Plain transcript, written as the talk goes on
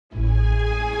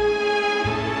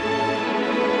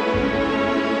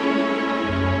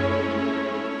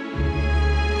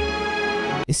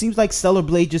It seems like Stellar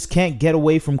Blade just can't get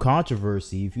away from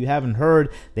controversy. If you haven't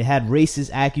heard, they had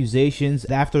racist accusations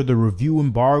after the review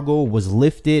embargo was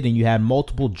lifted, and you had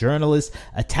multiple journalists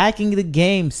attacking the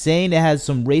game, saying it has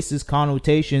some racist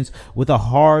connotations with a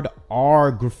hard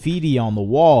R graffiti on the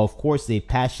wall. Of course, they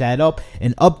patched that up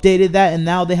and updated that, and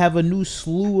now they have a new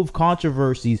slew of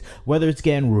controversies, whether it's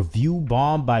getting review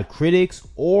bombed by critics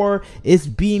or it's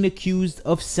being accused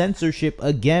of censorship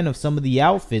again of some of the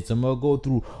outfits. I'm gonna go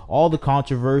through all the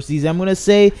controversies. I'm gonna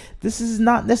say this is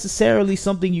not necessarily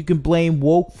something you can blame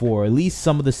woke for, at least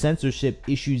some of the censorship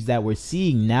issues that we're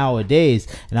seeing nowadays,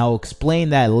 and I'll explain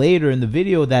that later in the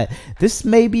video, that this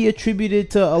may be attributed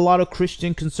to a lot of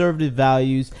Christian conservative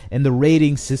values and the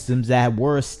rating systems that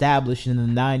were established in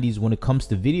the 90s when it comes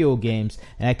to video games.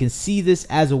 And I can see this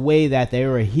as a way that they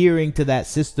are adhering to that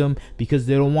system because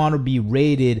they don't want to be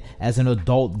rated as an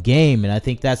adult game, and I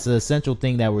think that's the essential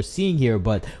thing that we're seeing here.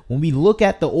 But when we look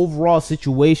at the overall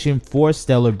situation for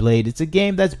Stellar Blade, it's a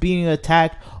game that's being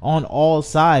attacked on all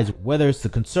sides, whether it's the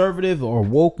conservative or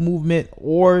woke movement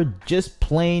or just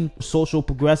plain social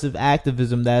progressive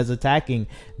activism that is attacking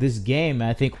this game. And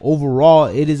I think overall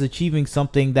it is achieving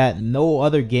something that no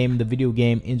other game in the video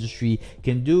game industry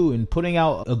can do, in putting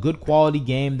out a good quality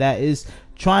game that is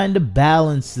trying to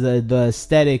balance the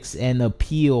aesthetics and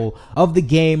appeal of the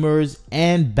gamers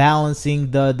and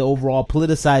balancing the overall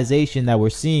politicization that we're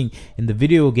seeing in the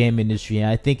video game industry.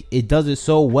 And I think it does it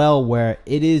so well, where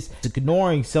it is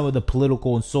ignoring some of the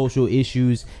political and social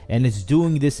issues, and it's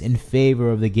doing this in favor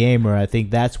of the gamer. I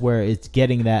think that's where it's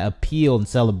getting that appeal and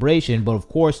celebration. But of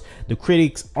course, the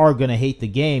critics are gonna hate the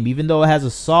game, even though it has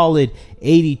a solid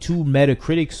 82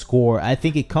 Metacritic score. I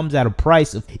think it comes at a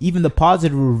price of even the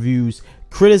positive reviews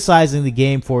criticizing the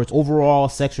game for its overall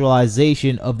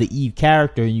sexualization of the Eve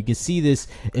character. And you can see this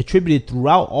attributed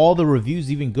throughout all the reviews,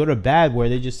 even good or bad, where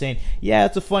they're just saying, yeah,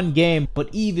 it's a fun game, but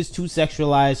Eve is too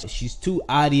sexualized, she's too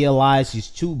idealized, she's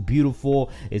too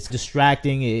beautiful, it's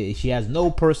distracting, she has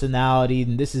no personality,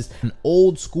 and this is an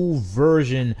old school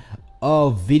version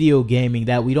of video gaming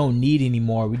that we don't need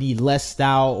anymore. We need less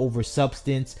style over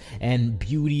substance and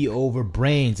beauty over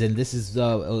brains. And this is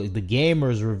the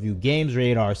Gamers Review, Games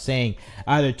Radar, saying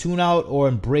either tune out or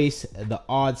embrace the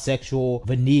odd sexual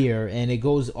veneer. And it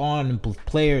goes on in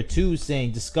Player 2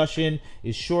 saying discussion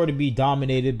is sure to be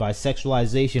dominated by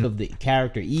sexualization of the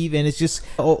character Eve. And it's just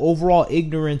overall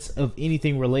ignorance of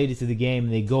anything related to the game.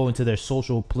 And they go into their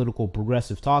social, political,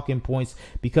 progressive talking points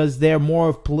because they're more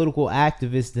of political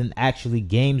activists than actually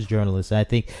games journalists. And I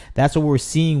think that's what we're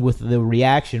seeing with the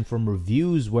reaction from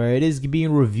reviews, where it is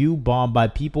being review bombed by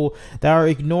people that are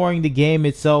ignoring the game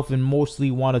itself and mostly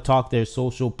want to talk their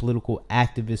social, political,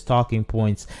 activist talking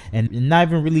points and not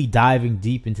even really diving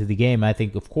deep into the game. I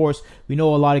think, of course, we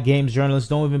know a lot of games journalists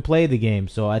don't even play the game,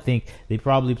 so I think they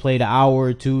probably played an hour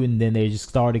or two and then they just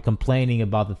started complaining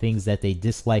about the things that they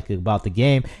dislike about the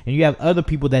game. And you have other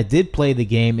people that did play the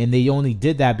game and they only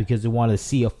did that because they wanted to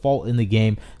see a fault in the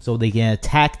game so they can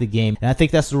attack the game. And I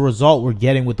think that's the result we're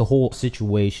getting with the whole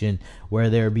situation, where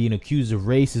they're being accused of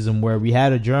racism, where we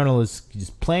had a journalist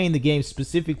just playing the game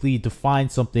specifically to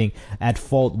find something at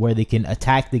fault where they can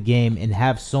attack the game and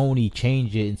have Sony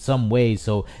change it in some way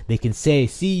so they can say,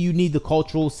 see, you need the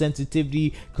cultural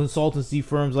sensitivity consultancy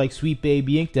firms like Sweet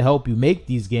Baby Inc. to help you make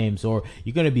these games, or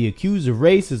you're going to be accused of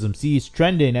racism. See, it's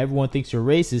trending, everyone thinks you're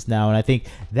racist now. And I think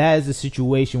that is the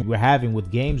situation we're having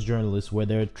with games journalists, where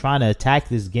they're trying to attack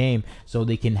this game so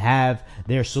they can have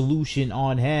their solution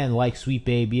on hand, like Sweet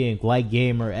Baby Inc., like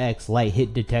Gamer X, like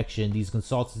Hit Detection, these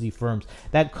consultancy firms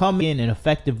that come in and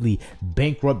effectively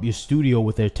bankrupt your studio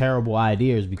with their terrible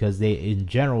ideas because they in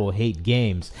general hate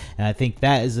games. And I think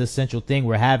that is the essential thing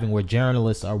we're having, where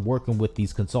journalists are working with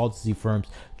these consultancy firms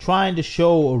trying to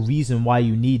show a reason why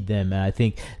you need them. And I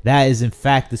think that is in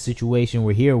fact the situation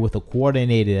we're here with, a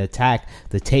coordinated attack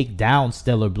to take down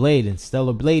Stellar Blade. And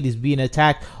Stellar Blade is being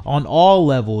attacked on all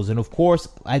levels. And of course,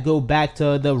 I go back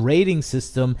to the rating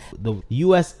system, the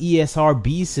US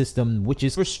ESRB system, which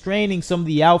is restraining some of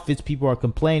the outfits people are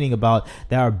complaining about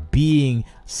that are being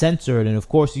censored. And of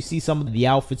course, you see some of the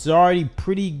outfits are already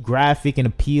pretty graphic and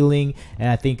appealing, and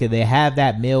I think they have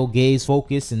that male gaze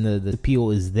focus and the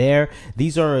appeal is there.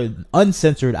 These are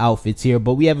uncensored outfits here,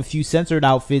 but we have a few censored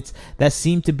outfits that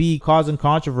seem to be causing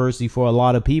controversy for a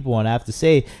lot of people. And I have to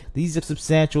say, these are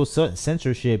substantial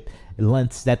censorship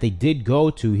lengths that they did go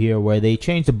to here, where they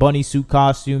changed the bunny suit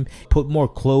costume, put more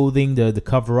clothing to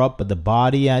cover up the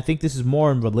body. And I think this is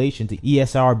more in relation to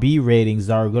ESRB ratings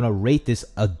that are going to rate this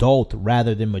adult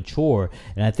rather than mature.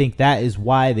 And I think that is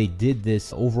why they did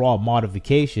this overall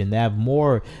modification. They have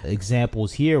more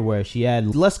examples here where she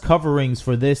had less coverings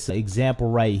for this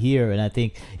example right here, and I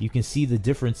think you can see the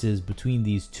differences between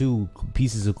these two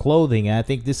pieces of clothing. And I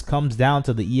think this comes down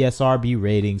to the ESRB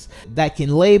ratings that can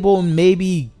label and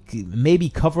maybe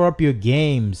cover up your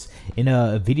games in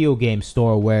a video game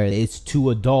store where it's too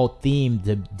adult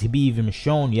themed to be even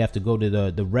shown. You have to go to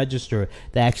the register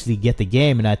to actually get the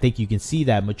game, and I think you can see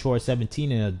that mature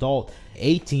 17 and adult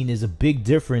 18 is a big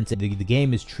difference. The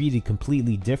game is treated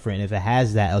completely different if it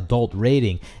has that adult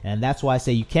rating, and that's why I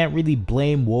say you can't really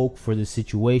blame woke for the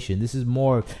situation. This is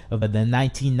more of the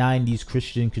 1990s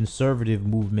Christian conservative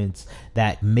movements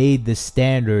that made the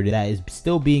standard that is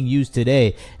still being used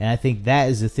today, and I think that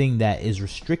is the thing that is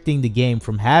restricting the game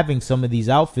from having some of these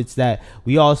outfits that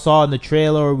we all saw in the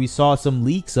trailer or we saw some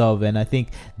leaks of. And I think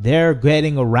they're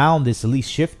getting around this, at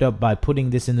least shift up, by putting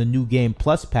this in the new game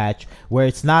plus patch where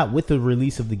it's not with the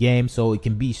release of the game, so it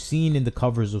can be seen in the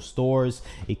covers of stores.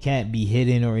 It can't be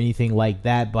hidden or anything like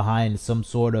that behind some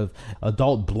sort of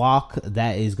adult block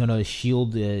that is going to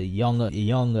shield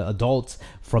young adults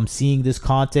from seeing this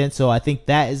content. So I think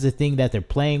that is the thing that they're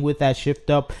playing with, that shift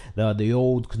up the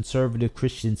old conservative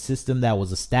Christian system that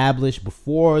was established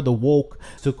before the woke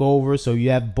took over. So you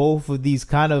have both of these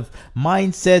kind of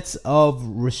mindsets of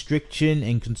restriction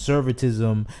and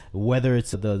conservatism, whether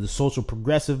it's the social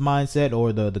progressive mindset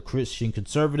or the Christian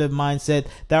conservative mindset,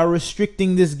 that are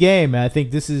restricting this game. And I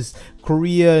think this is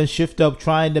Korea and Shift Up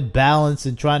trying to balance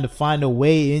and trying to find a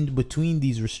way in between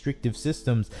these restrictive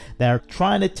systems that are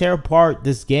trying to tear apart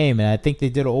this game. And I think they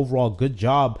did an overall good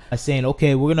job by saying,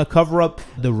 okay, we're gonna cover up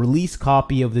the release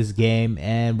copy of this game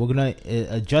and we're gonna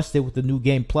adjust it with the new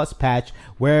game plus patch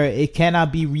where it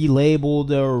cannot be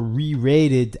relabeled or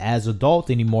re-rated as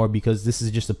adult anymore, because this is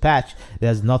just a patch that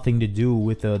has nothing to do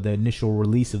with the initial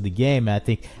release of the game. And I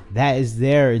think that is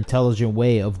their intelligent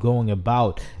way of going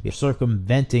about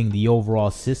circumventing the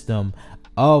overall system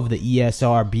of the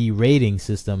ESRB rating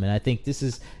system. And I think this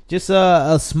is just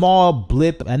a small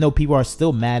blip. I know people are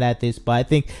still mad at this, but I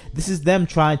think this is them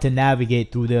trying to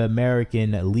navigate through the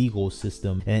American legal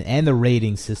system and the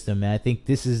rating system. And I think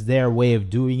this is their way of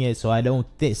doing it. So I don't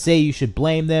say you should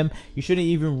blame them. You shouldn't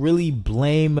even really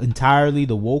blame entirely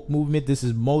the woke movement. This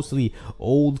is mostly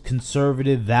old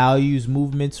conservative values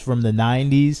movements from the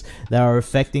 90s that are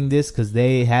affecting this, because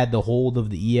they had the hold of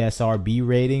the ESRB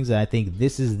ratings. And I think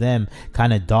this is them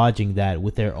kind of dodging that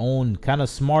with their own kind of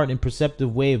smart and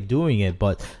perceptive way of doing it.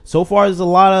 But so far there's a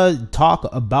lot of talk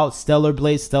about Stellar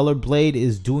Blade. Stellar Blade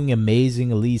is doing amazing,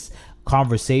 at least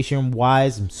conversation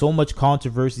wise. So much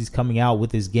controversies coming out with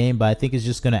this game, but I think it's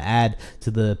just going to add to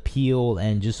the appeal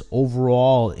and just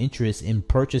overall interest in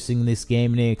purchasing this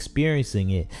game and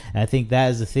experiencing it. And I think that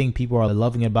is the thing people are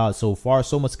loving about so far.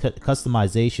 So much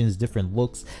customizations, different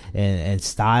looks and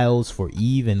styles for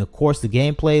Eve, and of course the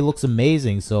gameplay looks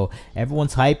amazing. So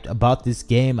everyone's hyped about this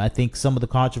game. I think some of the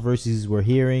controversies we're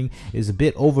hearing is a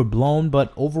bit overblown,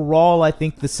 but overall I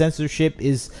think the censorship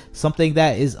is something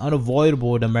that is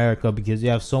unavoidable in America, because you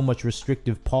have so much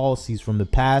restrictive policies from the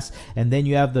past, and then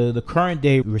you have the current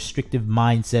day restrictive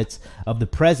mindsets of the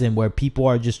present, where people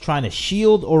are just trying to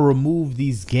shield or remove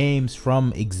these games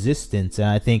from existence. And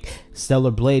I think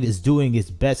Stellar Blade is doing its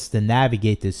best to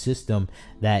navigate this system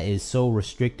that is so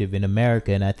restrictive in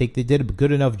America. And I think they did a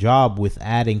good enough job with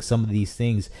adding some of these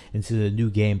things into the new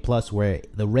game plus, where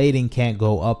the rating can't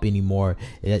go up anymore.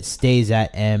 It stays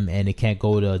at M and it can't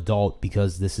go to adult,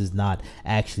 because this is not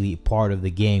actually part of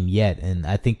the game yet. And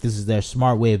I think this is their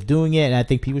smart way of doing it, and I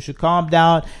think people should calm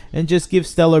down and just give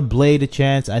Stellar Blade a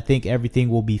chance. I think everything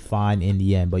will be fine in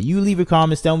the end. But you leave your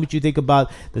comments, tell me what you think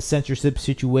about the censorship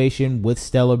situation with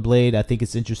Stellar Blade. I think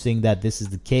it's interesting that this is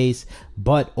the case,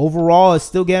 but overall it's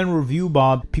still getting review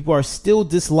bombed. People are still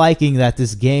disliking that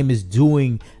this game is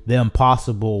doing the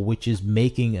impossible, which is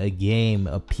making a game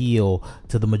appeal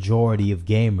to the majority of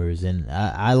gamers. And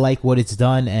I like what it's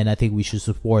done, and I think we should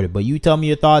support it. But you tell me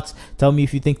your thoughts. Tell me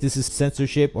if you think this is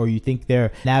censorship or you think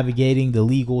they're navigating the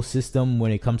legal system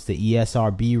when it comes to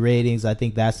ESRB ratings. I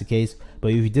think that's the case.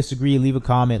 But if you disagree, leave a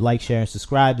comment, like, share, and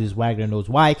subscribe. This is Wagner Knows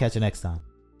Why. Catch you next time.